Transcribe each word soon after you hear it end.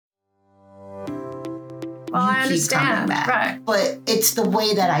you keep coming back. Right. But it's the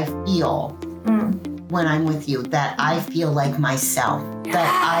way that I feel when I'm with you, that I feel like myself, that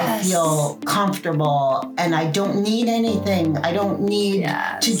I feel comfortable, and I don't need anything. I don't need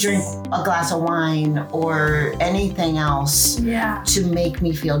to drink a glass of wine or anything else to make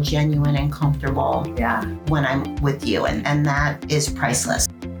me feel genuine and comfortable when I'm with you. And that is priceless.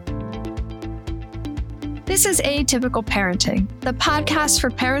 This is Atypical Parenting, the podcast for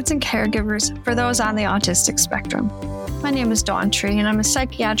parents and caregivers for those on the autistic spectrum. My name is Dawn Tree, and I'm a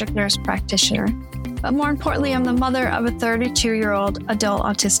psychiatric nurse practitioner. But more importantly, I'm the mother of a 32-year-old adult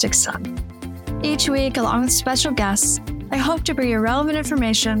autistic son. Each week, along with special guests, I hope to bring you relevant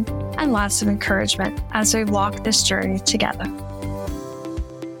information and lots of encouragement as we walk this journey together.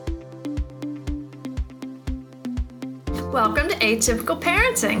 Welcome to Atypical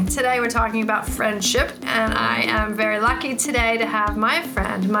Parenting. Today we're talking about friendship, and I am very lucky today to have my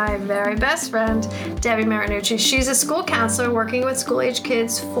friend, my very best friend, Debi Marrinucci. She's a school counselor working with school-age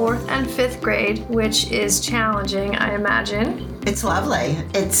kids 4th and 5th grade, which is challenging, I imagine. It's lovely.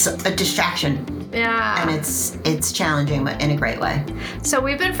 It's a distraction. Yeah. And it's challenging, but in a great way. So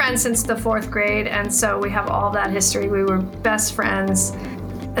we've been friends since the 4th grade, and so we have all that history. We were best friends.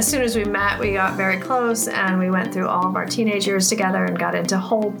 As soon as we met, we got very close, and we went through all of our teenage years together and got into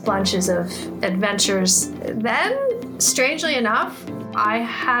whole bunches of adventures. Then, strangely enough, I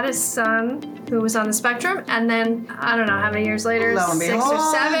had a son who was on the spectrum, and then, I don't know how many years later, 6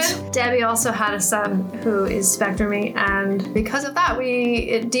 or 7, Debbie also had a son who is spectrumy, and because of that,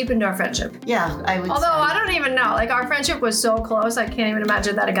 it deepened our friendship. Yeah, I would Although, say. I don't even know, our friendship was so close, I can't even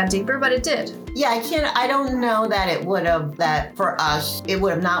imagine that it got deeper, but it did. Yeah, I don't know that it would have, that for us, it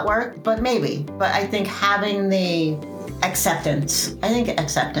would have not worked, but maybe. But I think having the acceptance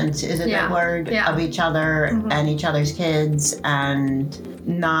is a good word of each other and each other's kids, and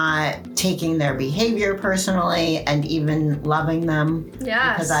not taking their behavior personally, and even loving them.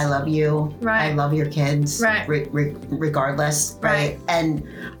 Yes. Because I love you. Right. I love your kids. Right. Regardless. Right. And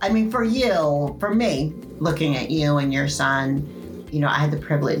I mean, for me, looking at you and your son, I had the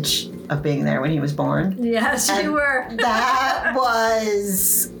privilege of being there when he was born. Yes, you were. That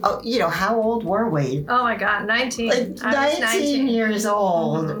was, how old were we? Oh my God, 19. 19 years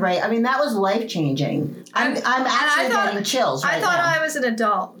old, right? I mean, that was life-changing. I'm actually getting chills right now. I thought I was an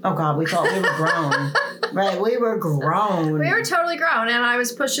adult. Oh God, we thought we were grown. Right, we were grown. We were totally grown, and I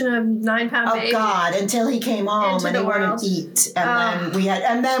was pushing a 9-pound baby. Oh God, until he came home and he wouldn't eat.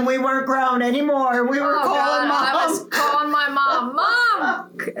 And then we weren't grown anymore. We were calling Mom. I was calling my mom. Mom!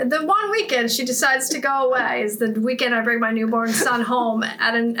 The one weekend she decides to go away is the weekend I bring my newborn son home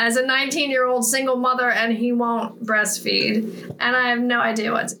as a 19-year-old single mother, and he won't breastfeed. And I have no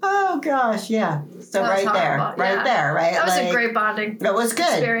idea what to do. Oh gosh, yeah. So right there. That was a great bonding It was good.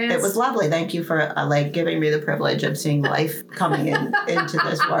 Experience. It was lovely. Thank you for giving me the privilege of seeing life coming into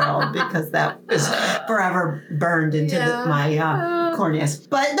this world, because that is forever burned into my corneas.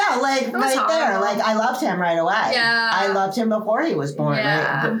 But no, right there, I loved him right away. Yeah. I loved him before he was born.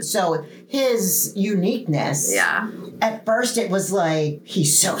 Yeah. Right? So his uniqueness. Yeah. At first, it was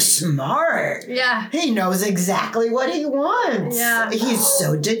he's so smart. Yeah. He knows exactly what he wants. Yeah. He's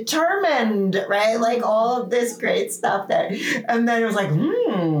so determined, right? All of this great stuff and then it was wait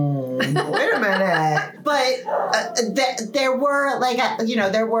a minute. But there were,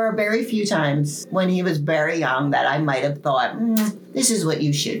 there were very few times when he was very young that I might have thought, this is what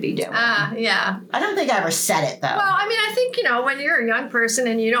you should be doing. Yeah. I don't think I ever said it, though. Well, I mean, I think, when you're a young person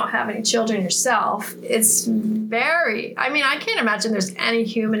and you don't have any children yourself, it's I can't imagine there's any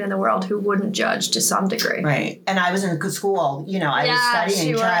human in the world who wouldn't judge to some degree. Right. And I was in school, I was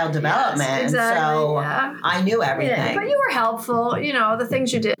studying child development. Yes, exactly, so I knew everything. Yeah, but you were helpful, the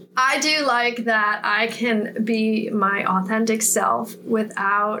things you did. I do like that I can be my authentic self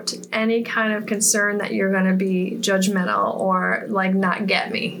without any kind of concern that you're going to be judgmental or not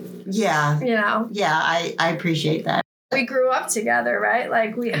get me. Yeah. Yeah, I appreciate that. We grew up together,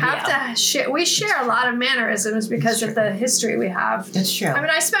 right? We have to share. We share a lot of mannerisms because of the history we have. That's true. I mean,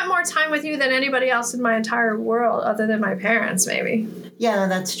 I spent more time with you than anybody else in my entire world, other than my parents, maybe. Yeah,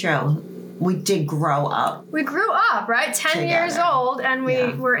 that's true. We did grow up. We grew up, right? 10 years old, and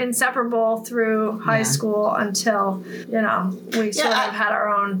we were inseparable through high school until, we sort of had our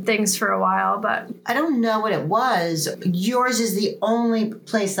own things for a while, but... I don't know what it was. Yours is the only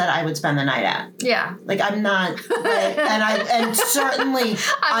place that I would spend the night at. Yeah. I'm not... and certainly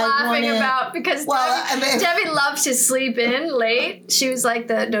I'm laughing about, because Debbie loved to sleep in late. She was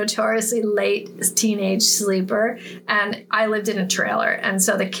the notoriously late teenage sleeper, and I lived in a trailer, and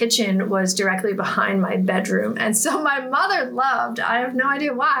so the kitchen was was directly behind my bedroom. And so my mother loved, I have no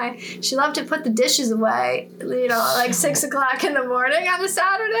idea why, she loved to put the dishes away, like 6 o'clock in the morning on a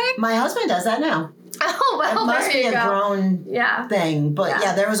Saturday. My husband does that now. Oh, well, it must be a grown thing.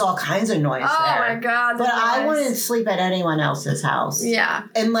 But there was all kinds of noise there. Oh, my God. But I wouldn't sleep at anyone else's house. Yeah.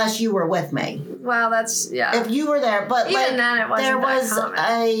 Unless you were with me. Well, that's, If you were there. But even then, it wasn't there was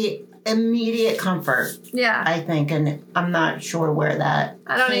a immediate comfort. Yeah. I think. And I'm not sure where that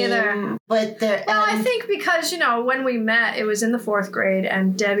I don't came, either. But there. Well, I think because, when we met, it was in the 4th grade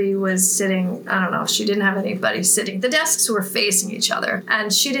and Debbie was sitting, I don't know, she didn't have anybody sitting. The desks were facing each other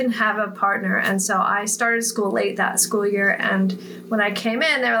and she didn't have a partner. And so I started school late that school year. And when I came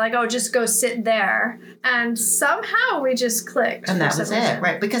in, they were like, oh, just go sit there. And somehow we just clicked. And that was it,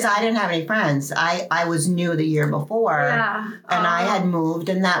 right? Because I didn't have any friends. I was new the year before. Yeah. And I had moved,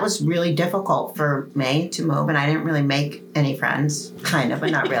 and that was really difficult for me to move. And I didn't really make any friends, kind of, but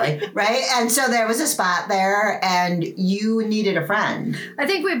not really, right? And so there was a spot there, and you needed a friend. I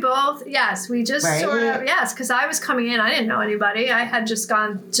think we both, we just sort of, because I was coming in, I didn't know anybody. I had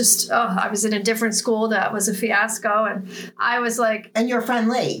I was in a different school that was a fiasco, and I was like... And you're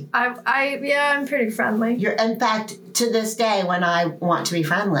friendly. I'm pretty friendly. In fact, to this day, when I want to be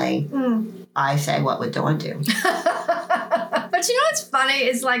friendly, I say, what would Dawn do? But what's funny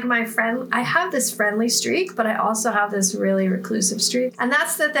is like my friend, I have this friendly streak, but I also have this really reclusive streak. And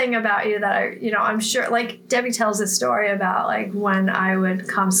that's the thing about you that I'm sure, like Debbie tells this story about like when I would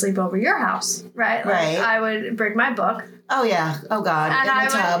come sleep over your house, right? Like, I would bring my book. Oh, yeah. Oh, God. And in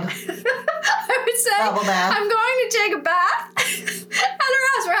the tub. I would say, bubble bath. I'm going to take a bath. At her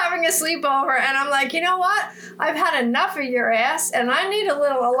house, we're having a sleepover. And I'm like, you know what? I've had enough of your ass, and I need a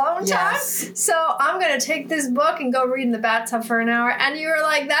little alone time. So I'm going to take this book and go read in the bathtub for an hour. And you were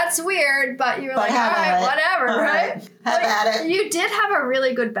like, that's weird. But you were like, all right, whatever, right? Have at it. You did have a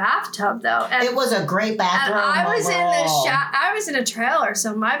really good bathtub, though. And it was a great bathroom. And I was I was in a trailer,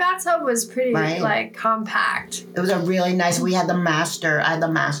 so my bathtub was pretty like compact. It was a really nice. We had I had the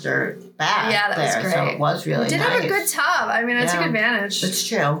master bath. Yeah, that was great. So it was really nice. You did have a good tub. I mean, I took advantage. It's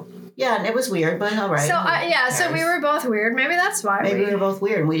true. Yeah, and it was weird, but all right. So so we were both weird. Maybe that's why. Maybe we were both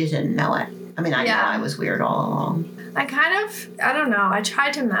weird, and we just didn't know it. I mean, I knew I was weird all along. I don't know. I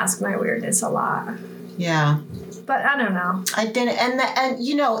tried to mask my weirdness a lot. Yeah. But I don't know. I didn't, and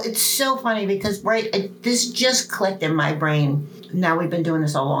it's so funny because this just clicked in my brain. Now we've been doing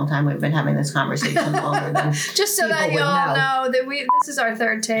this a long time. We've been having this conversation longer than just so that you all know that this is our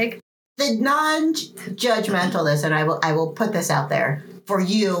third take. The non-judgmentalness, and I will put this out there for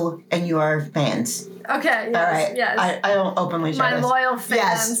you and your fans. Okay. Yes, all right. Yes. I don't openly share this. My loyal fans.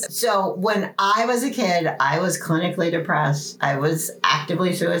 Yes. So when I was a kid, I was clinically depressed. I was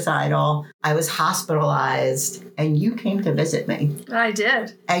actively suicidal. I was hospitalized, and you came to visit me. I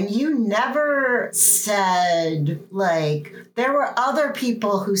did. And you never said, like, there were other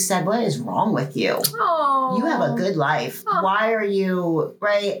people who said, what is wrong with you? Oh. You have a good life. Oh. Why are you,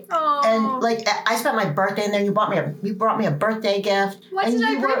 right? Oh. And, like, I spent my birthday in there. You brought me a birthday gift. What did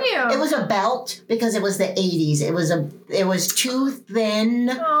I bring you? It was a belt because it was the 80s. It was two thin,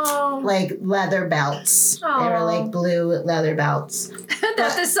 like, leather belts. Oh. They were, like, blue leather belts.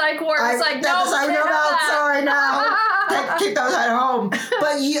 That the psych ward was like, no, sorry, no. Keep those at home.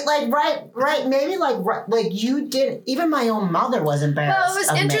 But you, like, right, maybe, like you didn't, even my own mother was embarrassed. Well, it was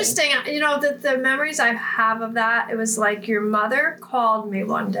interesting. The memories I have of that, it was like your mother called me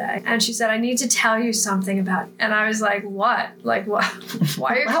one day and she said, I need to tell you something about it. And I was like, what? Like, what?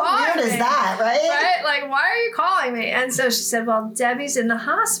 Why are you calling me? How weird is that, right? Right? Like, why are you calling me? And so she said, well, Debbie's in the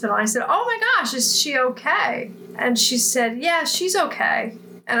hospital. I said, oh my gosh, is she okay? And she said, yeah, she's okay.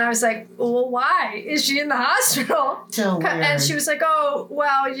 And I was like, well, why? Is she in the hospital? So weird. And she was like, oh,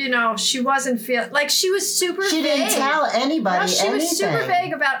 well, she wasn't feeling... Like, she was super vague. She didn't tell anybody anything. She was super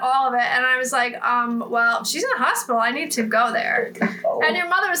vague about all of it. And I was like, well, she's in the hospital. I need to go there. Oh. And your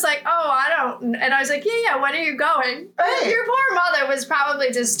mother was like, oh, I don't... And I was like, yeah, when are you going? Right. Your poor mother was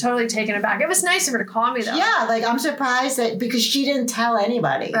probably just totally taken aback. It was nice of her to call me, though. Yeah, like, I'm surprised that... Because she didn't tell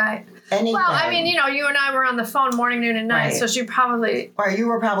anybody. Right. Anything. Well, I mean, you and I were on the phone morning, noon, and night, so she probably... Or you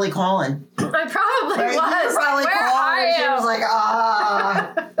were probably calling. I probably was. You were probably calling, and she was like,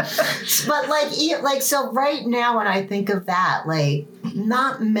 ah. But, so right now when I think of that, like,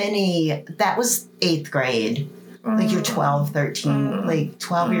 not many... That was 8th grade. Like, you're 12, 13, like,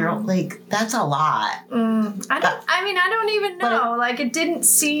 12-year-old. Like, that's a lot. I don't even know. Like, it didn't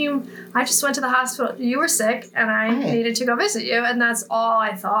seem... I just went to the hospital. You were sick, and I needed to go visit you, and that's all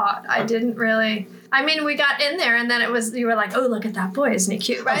I thought. I didn't really... I mean, we got in there and then you were like, oh, look at that boy. Isn't he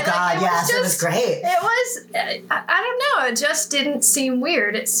cute? Right? Oh, God, like, yes. It was great. It was, I don't know. It just didn't seem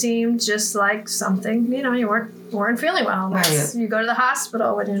weird. It seemed just like something, you weren't feeling well. Right. You go to the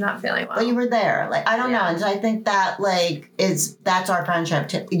hospital when you're not feeling well. But you were there. Like, I don't know. And so I think that, like, that's our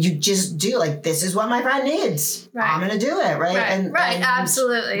friendship. You just do, like, this is what my friend needs. Right. I'm going to do it, right? And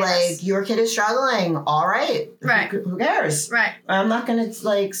absolutely. Like, your kid is struggling. All right. Right. Who cares? Right. I'm not going to,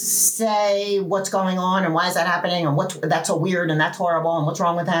 like, say what's going on and why is that happening and that's so weird and that's horrible and what's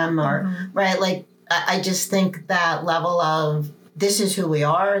wrong with him or, right? Like, I just think that level of this is who we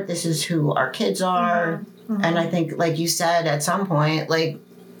are. This is who our kids are. Mm-hmm. And I think, like you said, at some point, like,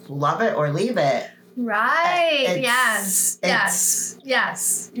 love it or leave it. Right. Yes. And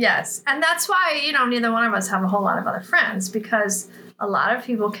that's why, neither one of us have a whole lot of other friends because a lot of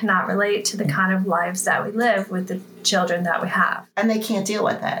people cannot relate to the kind of lives that we live with the children that we have. And they can't deal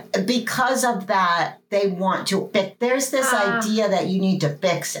with it. Because of that, they want to fix. There's this idea that you need to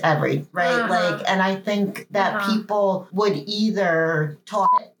fix right? Like, and I think that people would either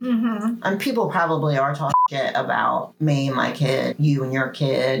talk, and people probably are talking shit about me, my kid, you and your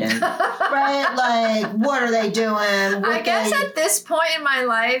kid, and right? Like, what are they doing? I guess at this point in my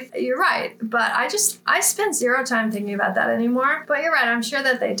life, you're right. But I spend zero time thinking about that anymore. But you're right. I'm sure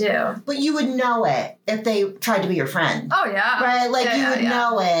that they do. But you would know it if they tried to be your friend. Oh, yeah. Right? Like, you would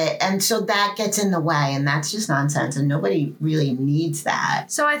know it. And so that gets in the way. And that's just nonsense. And nobody really needs that.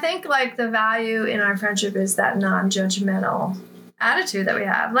 So I think, like, the value in our friendship is that non-judgmental attitude that we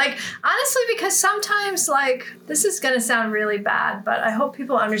have. Like, honestly, because sometimes, like, this is going to sound really bad, but I hope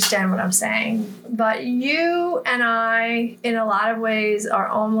people understand what I'm saying. But you and I, in a lot of ways, are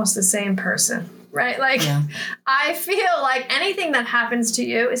almost the same person. Right? Like, I feel like anything that happens to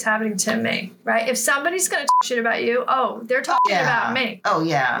you is happening to me, right? If somebody's going to talk shit about you, they're talking about me. Oh,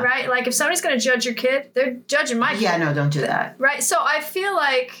 yeah. Right? Like, if somebody's going to judge your kid, they're judging my kid. Yeah, no, don't do that. Right? So I feel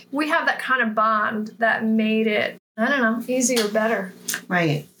like we have that kind of bond that made it, I don't know, easier, better.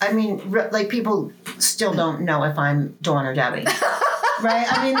 Right. I mean, like, people still don't know if I'm Dawn or Debbie. Right?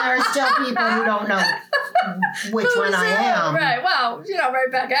 I mean, there are still people who don't know which one I am. Right. Well,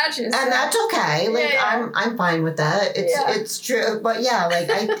 right back at you. So. And that's okay. Like, I'm fine with that. It's true. But yeah, like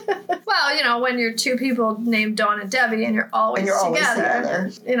well, when you're two people named Dawn and Debbie and you're always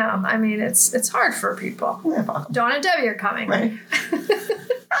together. I mean, it's hard for people. Yeah, Dawn and Debbie are coming. Right.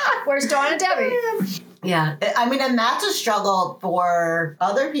 Where's Dawn and Debbie? Yeah. I mean, and that's a struggle for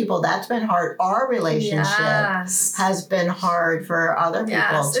other people. That's been hard. Our relationship has been hard for other people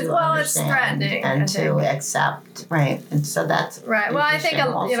to understand it's threatening, and to accept. Right. And so that's right. Well, I think,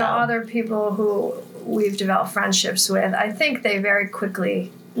 other people who we've developed friendships with, I think they very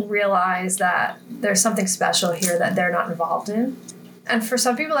quickly realize that there's something special here that they're not involved in. And for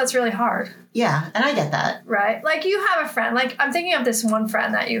some people, that's really hard. Yeah, and I get that. Right? Like, you have a friend. Like, I'm thinking of this one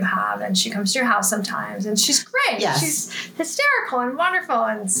friend that you have, and she comes to your house sometimes, and she's great. Yes. She's hysterical and wonderful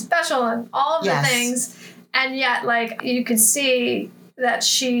and special and all of the things. And yet, like, you can see that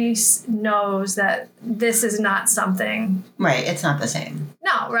she knows that this is not something. Right, it's not the same.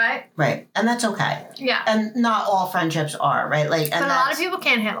 No, right? Right, and that's okay. Yeah. And not all friendships are, right? Like, but a lot of people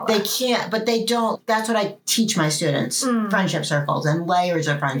can't handle that. They can't, but they don't. That's what I teach my students, friendship circles and layers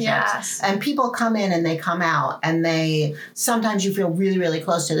of friendships. Yes. And people come in and they come out, and sometimes you feel really, really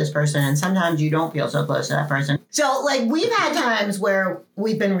close to this person, and sometimes you don't feel so close to that person. So, like, we've had times where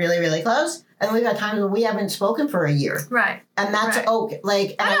we've been really, really close, and we've had times where we haven't spoken for a year. Right. And that's okay.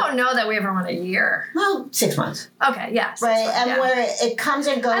 Like, I don't know that we ever went a year. Well, 6 months. Okay, yes. Right, and where it comes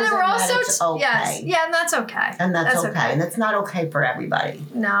and goes, and then we're also it's okay. Yes, yeah, and that's okay. And that's okay. And it's not okay for everybody.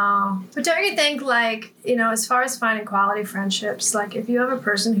 No. But don't you think, like, as far as finding quality friendships, like, if you have a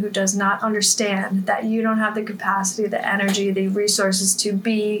person who does not understand that you don't have the capacity, the energy, the resources to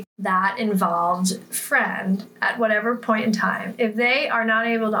be that involved friend at whatever point in time, if they are not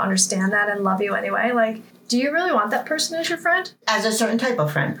able to understand that and love you anyway, like, do you really want that person as your friend? As a certain type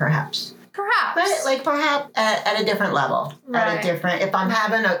of friend, perhaps. Perhaps. But, like, perhaps at a different level. Right. At a different. If I'm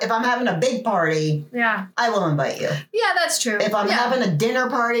having a big party, I will invite you. Yeah, that's true. If I'm having a dinner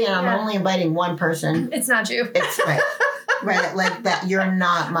party and I'm only inviting one person, it's not you. It's right. Right, like that. You're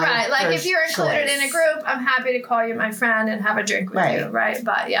not my right. Like, if you're included choice. in a group, I'm happy to call you my friend and have a drink with you. Right,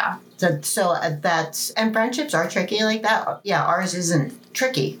 but yeah. So that's, and friendships are tricky like that. Yeah, ours isn't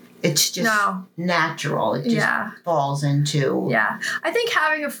tricky. It's just natural. It just falls into... Yeah. I think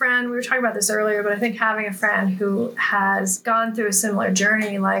having a friend, we were talking about this earlier, but I think having a friend who has gone through a similar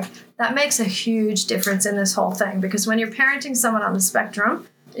journey, like, that makes a huge difference in this whole thing. Because when you're parenting someone on the spectrum,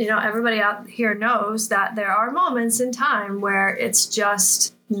 everybody out here knows that there are moments in time where it's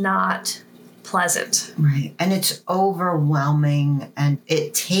just not pleasant. Right. And it's overwhelming and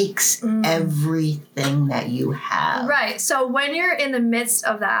it takes everything that you have. Right. So when you're in the midst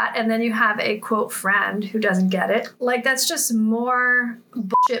of that and then you have a quote friend who doesn't get it, like that's just more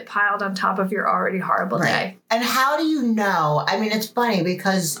bullshit piled on top of your already horrible day. And how do you know? I mean, it's funny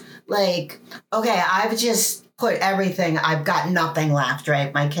because like, okay, I've just put everything, I've got nothing left,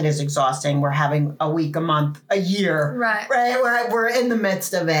 right? My kid is exhausting. We're having a week, a month, a year. Right. We're in the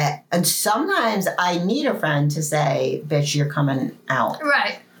midst of it. And sometimes I need a friend to say, bitch, you're coming out.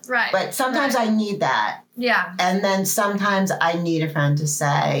 Right. But sometimes I need that. Yeah. And then sometimes I need a friend to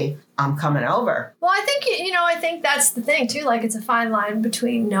say, I'm coming over. Well, I think, I think that's the thing too. Like it's a fine line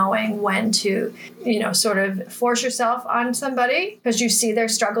between knowing when to, sort of force yourself on somebody because you see they're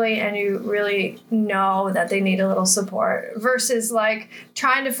struggling and you really know that they need a little support versus like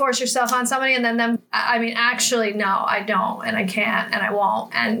trying to force yourself on somebody and then them, actually, no, I don't and I can't and I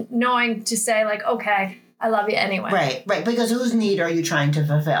won't. And knowing to say like, okay, I love you anyway. Right. Because whose need are you trying to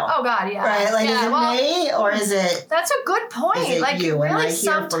fulfill? Oh, God, yeah. Right? Like, is it me or is it... That's a good point. Is it like, you? Really, Am I here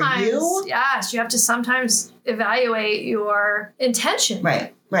sometimes, for you? Yes, you have to sometimes evaluate your intention.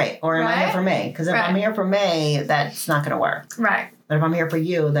 Right. Or am I here for me? Because if I'm here for me, that's not going to work. Right. But if I'm here for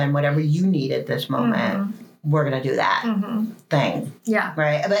you, then whatever you need at this moment... we're going to do that thing. Yeah.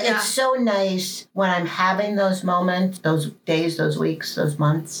 Right? But it's so nice when I'm having those moments, those days, those weeks, those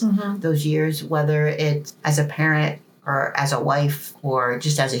months, those years, whether it's as a parent or as a wife or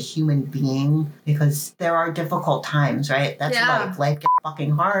just as a human being, because there are difficult times, right? That's life. Life gets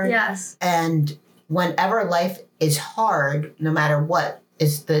fucking hard. Yes. And whenever life is hard, no matter what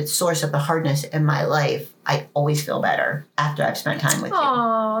is the source of the hardness in my life, I always feel better after I've spent time with you.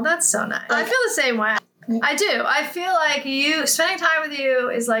 Oh, that's so nice. I feel the same way. I do. I feel like spending time with you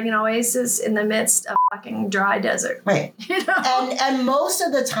is like an oasis in the midst of fucking dry desert. Right. And most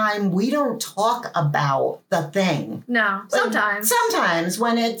of the time we don't talk about the thing. No. Sometimes. Sometimes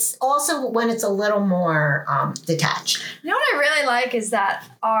when it's a little more detached. You know what I really like is that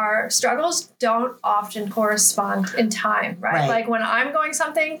our struggles don't often correspond in time, right? Like when I'm going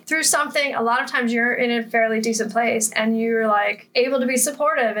through something, a lot of times you're in a fairly decent place and you're like able to be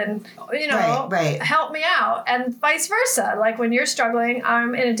supportive and, help me out and vice versa. Like when you're struggling,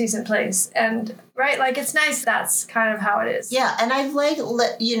 I'm in a decent place and like it's nice. That's kind of how it is. Yeah. And I've like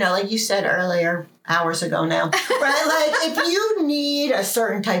you said earlier, hours ago now, right? Like if you need a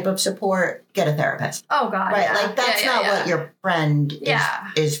certain type of support, get a therapist. Oh God. Right. Yeah. Like that's not what your friend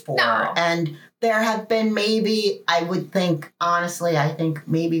is for. No. And there have been maybe, I think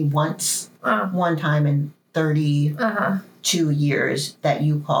maybe once, one time in 32 years that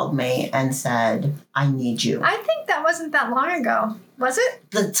you called me and said, I need you. I think that wasn't that long ago. Was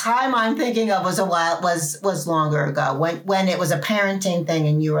it? The time I'm thinking of was longer ago when it was a parenting thing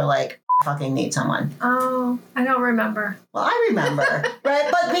and you were like, I fucking need someone. Oh, I don't remember. Well, I remember,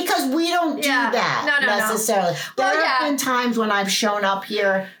 right? But because we don't do that necessarily. There have been times when I've shown up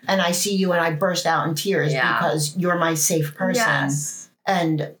here and I see you and I burst out in tears because you're my safe person. Yes.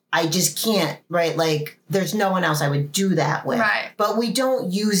 And I just can't, right? Like, there's no one else I would do that with. Right. But we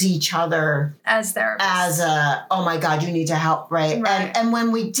don't use each other as therapists. As oh my God, you need to help, right? And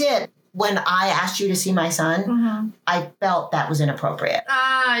when we did, when I asked you to see my son, I felt that was inappropriate.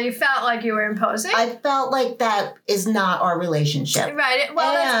 You felt like you were imposing? I felt like that is not our relationship. Right.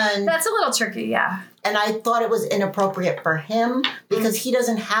 Well, that's a little tricky, yeah. And I thought it was inappropriate for him because he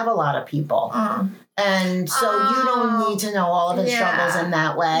doesn't have a lot of people. And so you don't need to know all of his struggles in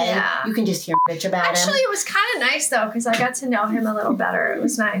that way. Yeah. You can just hear a bitch about him. Actually, it was kind of nice, though, because I got to know him a little better. It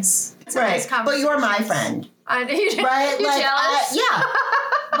was nice. It's a nice conversation. But you're my friend. I know. Right? You jealous? Yeah.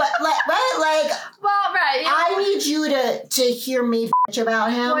 But I need you to hear me bitch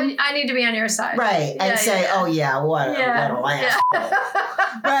about him. Well, I need to be on your side. Right. And say, oh, yeah, what a little ass.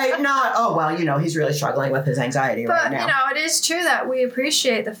 Right. Not, oh, well, he's really struggling with his anxiety right now. But, it is true that we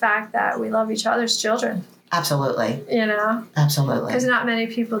appreciate the fact that we love each other's children. Absolutely. Absolutely. Because not many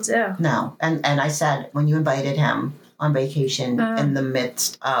people do. No. And I said, when you invited him on vacation in the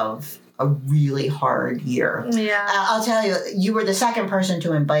midst of a really hard year. Yeah. I'll tell you, you were the second person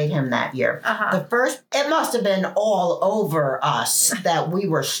to invite him that year. The first, it must have been all over us that we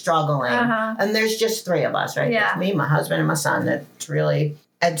were struggling. And there's just three of us, right? Yeah. It's me, my husband, and my son. That's really...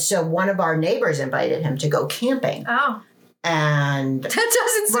 And so one of our neighbors invited him to go camping. Oh. And... That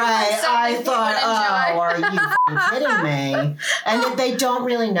doesn't seem like I thought, are you kidding me? And they don't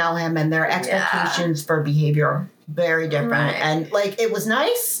really know him, and their expectations for behavior are very different. Right. And, it was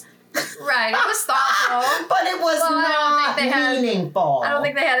nice... Right, it was thoughtful. But it was not meaningful. I don't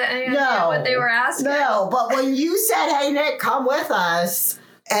think they had any idea what they were asking. No, but when you said, hey, Nick, come with us,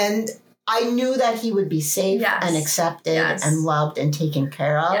 and I knew that he would be safe and accepted and loved and taken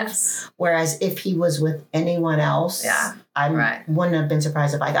care of. Yes. Whereas if he was with anyone else, I wouldn't have been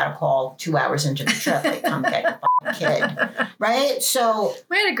surprised if I got a call 2 hours into the trip, like, come get your fucking kid. Right? So.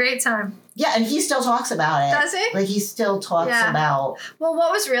 We had a great time. Yeah, and he still talks about it. Does he? Like, he still talks about. Well,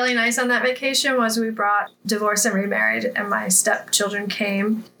 what was really nice on that vacation was we brought divorced and remarried, and my stepchildren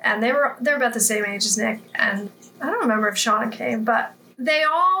came, and they're about the same age as Nick, and I don't remember if Shauna came, but they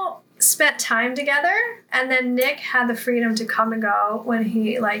all spent time together, and then Nick had the freedom to come and go when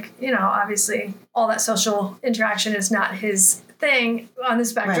he, like, you know, obviously all that social interaction is not his thing on the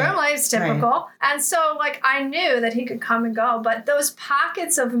spectrum, like, it's typical. And so, like, I knew that he could come and go, but those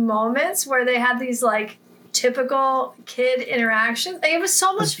pockets of moments where they had these, like, typical kid interactions, like, it was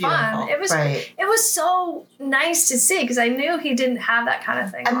so much fun. It was so nice to see, because I knew he didn't have that kind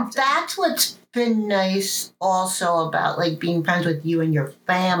of thing and often. That's what's been nice also about, like, being friends with you and your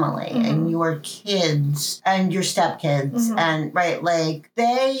family and your kids and your stepkids and like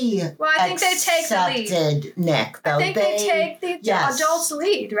they I think they take the lead. Nick, though. I think they take the adults'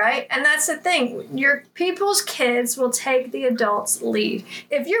 lead, right? And that's the thing. Your people's kids will take the adults' lead.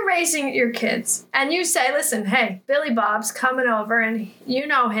 If you're raising your kids and you say, listen, hey, Billy Bob's coming over and you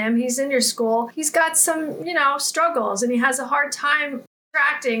know him, he's in your school, he's got some, you know, struggles and he has a hard time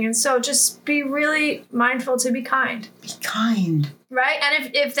interacting, and so just be really mindful to be kind. Be kind. Right?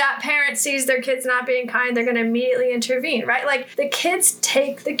 And if that parent sees their kids not being kind, they're going to immediately intervene, right? Like, the kids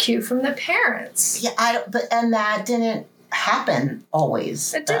take the cue from the parents. Yeah, and that didn't happen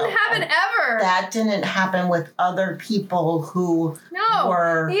always. It didn't happen ever. That didn't happen with other people who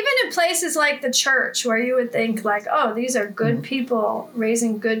were... Even in places like the church, where you would think, like, oh, these are good people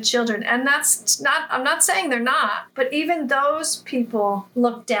raising good children. And that's not... I'm not saying they're not. But even those people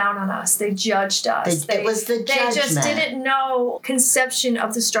looked down on us. They judged us. It was the judgment. They just didn't know conception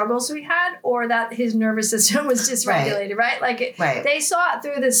of the struggles we had, or that his nervous system was dysregulated, right? Like, they saw it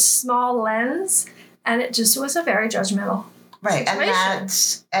through this small lens, and it just was a very judgmental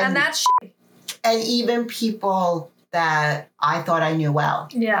situation. And that's shitty. And even people that I thought I knew well.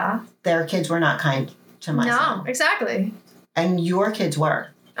 Yeah. Their kids were not kind to my son. No, exactly. And your kids were.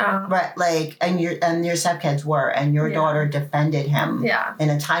 Right, like, and your stepkids were, and your daughter defended him in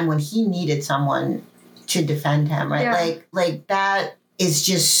a time when he needed someone to defend him, right? Yeah. Like that is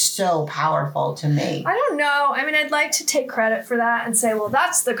just so powerful to me. I don't know. I mean, I'd like to take credit for that and say, well,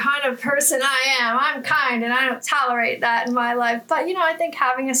 that's the kind of person I am. I'm kind and I don't tolerate that in my life. But, you know, I think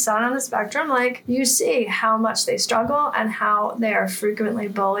having a son on the spectrum, like, you see how much they struggle and how they are frequently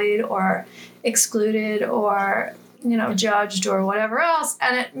bullied or excluded or, you know, judged or whatever else.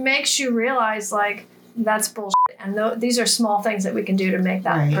 And it makes you realize, like, that's bullshit. And these are small things that we can do to make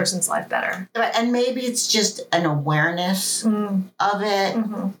that person's life better. And maybe it's just an awareness of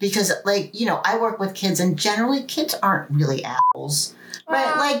it. Because, like, you know, I work with kids, and generally kids aren't really assholes.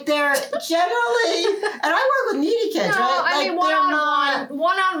 Right? Like, they're generally... And I work with needy kids, right? I mean,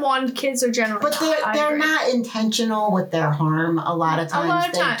 one-on-one kids are generally... But they're not intentional with their harm a lot of times. A lot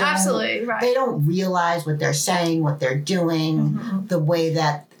of times, absolutely, right. They don't realize what they're saying, what they're doing, the way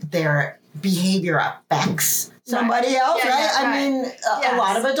that their behavior affects somebody else, right? I mean, a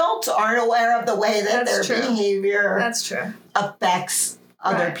lot of adults aren't aware of the way that their behavior affects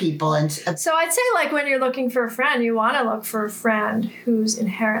other people. And so I'd say, like, when you're looking for a friend, you want to look for a friend who's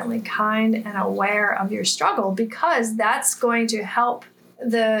inherently kind and aware of your struggle, because that's going to help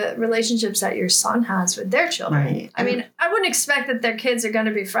the relationships that your son has with their children. Right. I mean, I wouldn't expect that their kids are going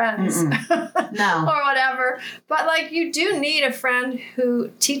to be friends No. or whatever. But, like, you do need a friend who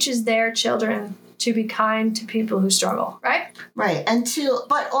teaches their children to be kind to people who struggle, right? Right.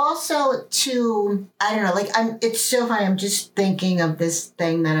 But also to, I don't know, like, it's so funny. I'm just thinking of this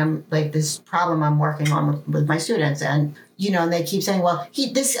thing that I'm, like, this problem I'm working on with my students. And, you know, and they keep saying, well,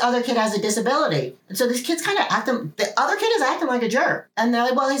 this other kid has a disability. And so this kid's kind of the other kid is acting like a jerk. And they're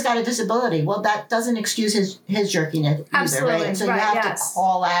like, well, he's got a disability. Well, that doesn't excuse his jerkiness either, right? And so you have to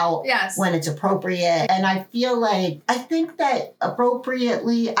call out when it's appropriate. And I think that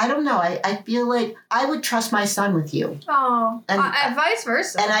appropriately, I don't know, I feel like I would trust my son with you. Oh, and vice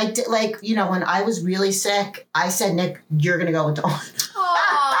versa. And I did, like, you know, when I was really sick, I said, Nick, you're going to go with Dawn.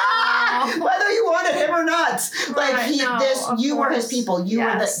 Whether you wanted him or not. Like, you were his people. You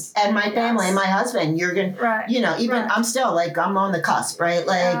were and my family and my husband. You're going to, you know, even I'm still, like, I'm on the cusp, right?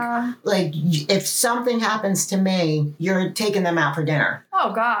 Like if something happens to me, you're taking them out for dinner.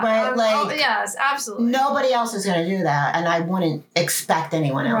 Oh, God. Right? Yes, absolutely. Nobody else is going to do that. And I wouldn't expect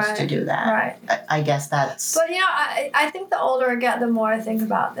anyone else to do that. Right. I guess that's... But, you know, I think the older I get, the more I think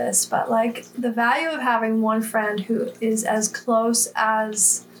about this. But, like, the value of having one friend who is as close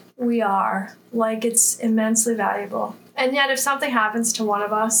as we are. Like, it's immensely valuable. And yet, if something happens to one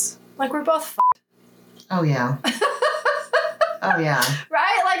of us, like, we're both Oh, yeah. Oh, yeah.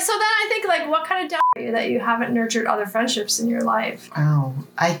 Right? Like, so then I think, like, what kind of doubt are you that you haven't nurtured other friendships in your life? Oh,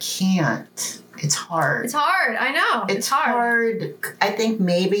 I can't. It's hard. It's hard. I know. It's hard. I think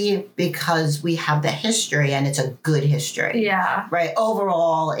maybe because we have the history and it's a good history. Yeah. Right?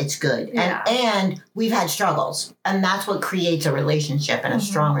 Overall, it's good. Yeah. And we've had struggles. And that's what creates a relationship and a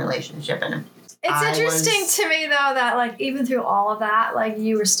strong relationship. And it's interesting to me, though, that, like, even through all of that, like,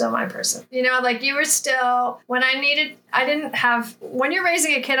 you were still my person. You know, like, you were still, when when you're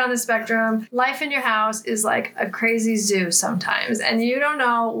raising a kid on the spectrum, life in your house is like a crazy zoo sometimes. And you don't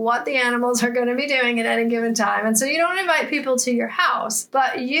know what the animals are going to be doing at any given time. And so you don't invite people to your house.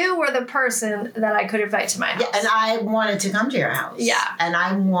 But you were the person that I could invite to my house. Yeah, and I wanted to come to your house. Yeah. And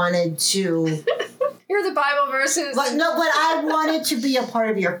I wanted to... You're the Bible verses. But I wanted to be a part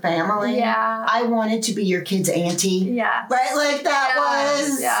of your family. Yeah. I wanted to be your kid's auntie. Yeah. Right? Like, that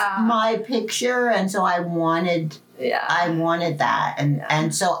was my picture. And so I wanted... Yeah. I wanted that.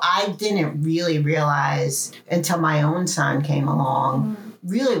 And so I didn't really realize until my own son came along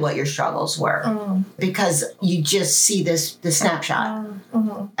really what your struggles were. Because you just see the snapshot.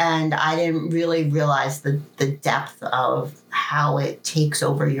 And I didn't really realize the depth of how it takes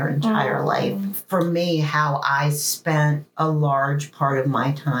over your entire life. For me, how I spent a large part of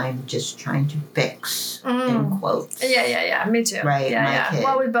my time just trying to fix, in quotes. Yeah. Me too. Right? Yeah. Kid.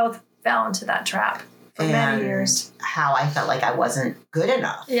 Well, we both fell into that trap. For many years. How I felt like I wasn't good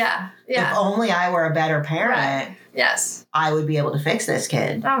enough. Yeah. If only I were a better parent, right. Yes, I would be able to fix this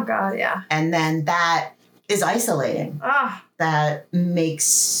kid. Oh, God, yeah. And then that is isolating. That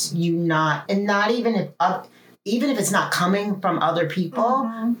makes you not, and not even if it's not coming from other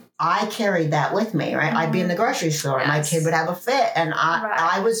people, I carried that with me, right? I'd be in the grocery store and my kid would have a fit and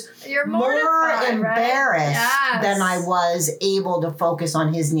I was more embarrassed than I was able to focus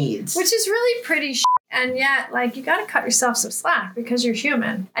on his needs. Which is really pretty and yet, like, you got to cut yourself some slack because you're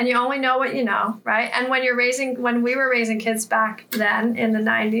human and you only know what you know, right? And when we were raising kids back then in the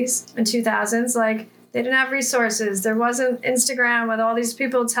 90s and 2000s, like, they didn't have resources. There wasn't Instagram with all these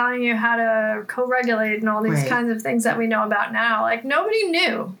people telling you how to co-regulate and all these kinds of things that we know about now. Like, nobody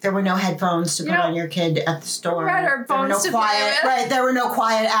knew. There were no headphones to put on your kid at the store. Right, or phones to play with. Right, there were no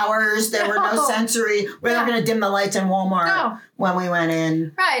quiet hours. There were no sensory. We weren't going to dim the lights in Walmart when we went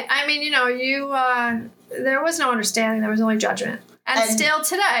in. Right. I mean, there was no understanding. There was only judgment. And still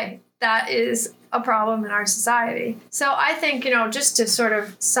today, that is a problem in our society. So I think, just to sort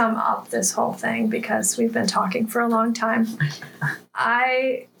of sum up this whole thing, because we've been talking for a long time,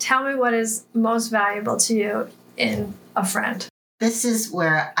 tell me what is most valuable to you in a friend. This is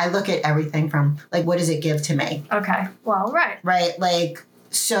where I look at everything from, like, what does it give to me? Okay. Well, right. Right. Like,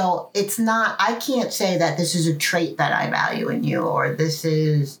 so it's not, I can't say that this is a trait that I value in you, or this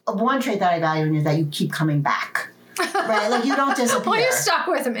is one trait that I value in you, that you keep coming back. Right, like, you don't disappear. Well, you're stuck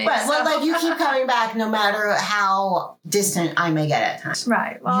with me. Right, well, like, you keep coming back no matter how distant I may get at times.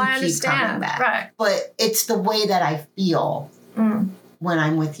 Right, well, I understand. Keep coming back. Right. But it's the way that I feel when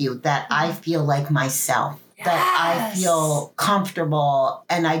I'm with you, that I feel like myself. Yes. That I feel comfortable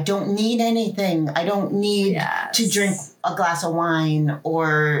and I don't need anything. I don't need to drink a glass of wine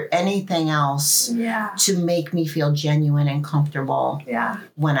or anything else to make me feel genuine and comfortable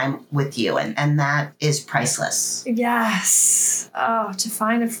when I'm with you. And that is priceless. Yes. Oh, to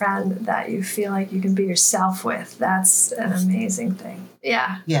find a friend that you feel like you can be yourself with, that's an amazing thing.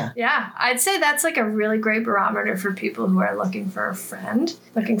 Yeah. I'd say that's like a really great barometer for people who are looking for a friend,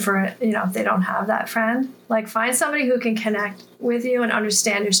 looking for, if they don't have that friend. Like, find somebody who can connect with you and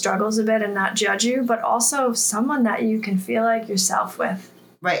understand your struggles a bit and not judge you, but also someone that you can feel like yourself with.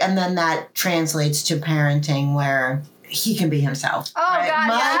 Right. And then that translates to parenting where he can be himself. Oh, right? God,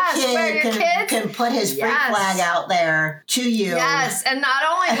 My kid can put his freak flag out there to you. Yes. And not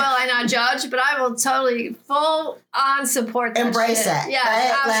only will I not judge, but I will totally full on support that Embrace shit. it. Yeah,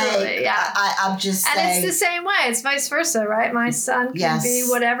 right? absolutely. Like, I'm just saying. And it's the same way. It's vice versa, right? My son can be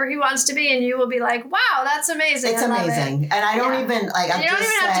whatever he wants to be, and you will be like, wow, that's amazing. It's amazing. And I don't even, like, you don't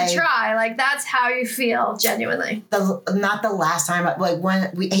even have to try. Like, that's how you feel, genuinely. Not the last time, like,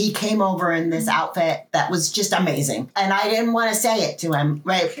 when he came over in this outfit that was just amazing. And I didn't want to say it to him,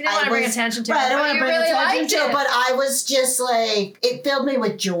 right? You didn't want to bring attention to it. Right, I didn't want to bring attention to it, but I was just like, it filled me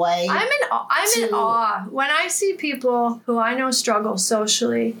with joy. I'm in awe. When I see people who I know struggle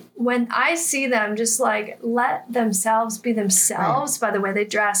socially, when I see them just like let themselves be themselves by the way they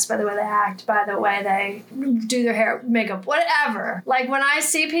dress, by the way they act, by the way they do their hair, makeup, whatever. Like when I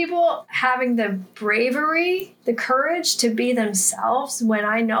see people having the bravery, the courage to be themselves, when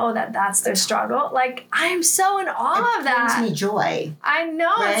I know that that's their struggle, like I'm so in awe of that. It brings me joy. I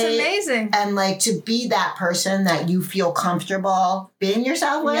know, right? It's amazing. And like to be that person that you feel comfortable being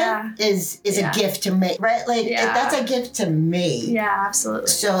yourself with is a gift to me, right? Like that's a gift to me. Yeah, absolutely.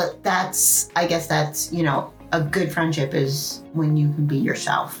 So I guess that's, a good friendship is when you can be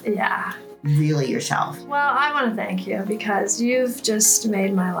yourself. Yeah. Really yourself. Well, I want to thank you because you've just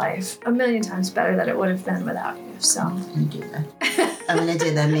made my life a million times better than it would have been without you. So I'm going to do that. I'm going to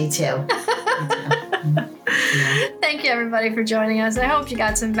do that. Me too. Yeah. Thank you, everybody, for joining us. I hope you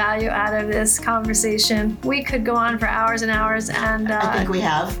got some value out of this conversation. We could go on for hours and hours, and I think we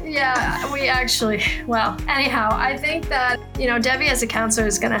have. Yeah, we actually. Well, anyhow, I think that Debi as a counselor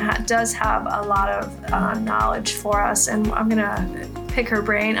is does have a lot of knowledge for us, and I'm gonna pick her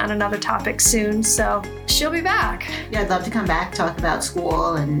brain on another topic soon. So she'll be back. Yeah, I'd love to come back, talk about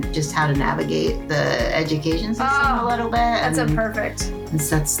school and just how to navigate the education system a little bit. That's perfect.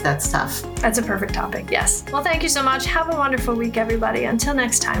 That's tough. That's a perfect topic, yes. Well, thank you so much. Have a wonderful week, everybody. Until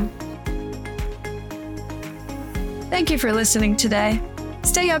next time. Thank you for listening today.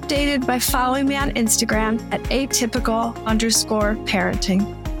 Stay updated by following me on Instagram at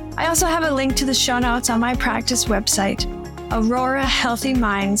atypical_parenting. I also have a link to the show notes on my practice website,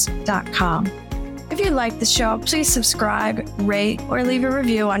 aurorahealthyminds.com. If you like the show, please subscribe, rate, or leave a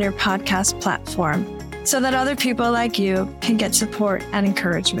review on your podcast platform so that other people like you can get support and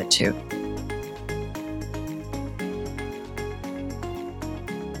encouragement too.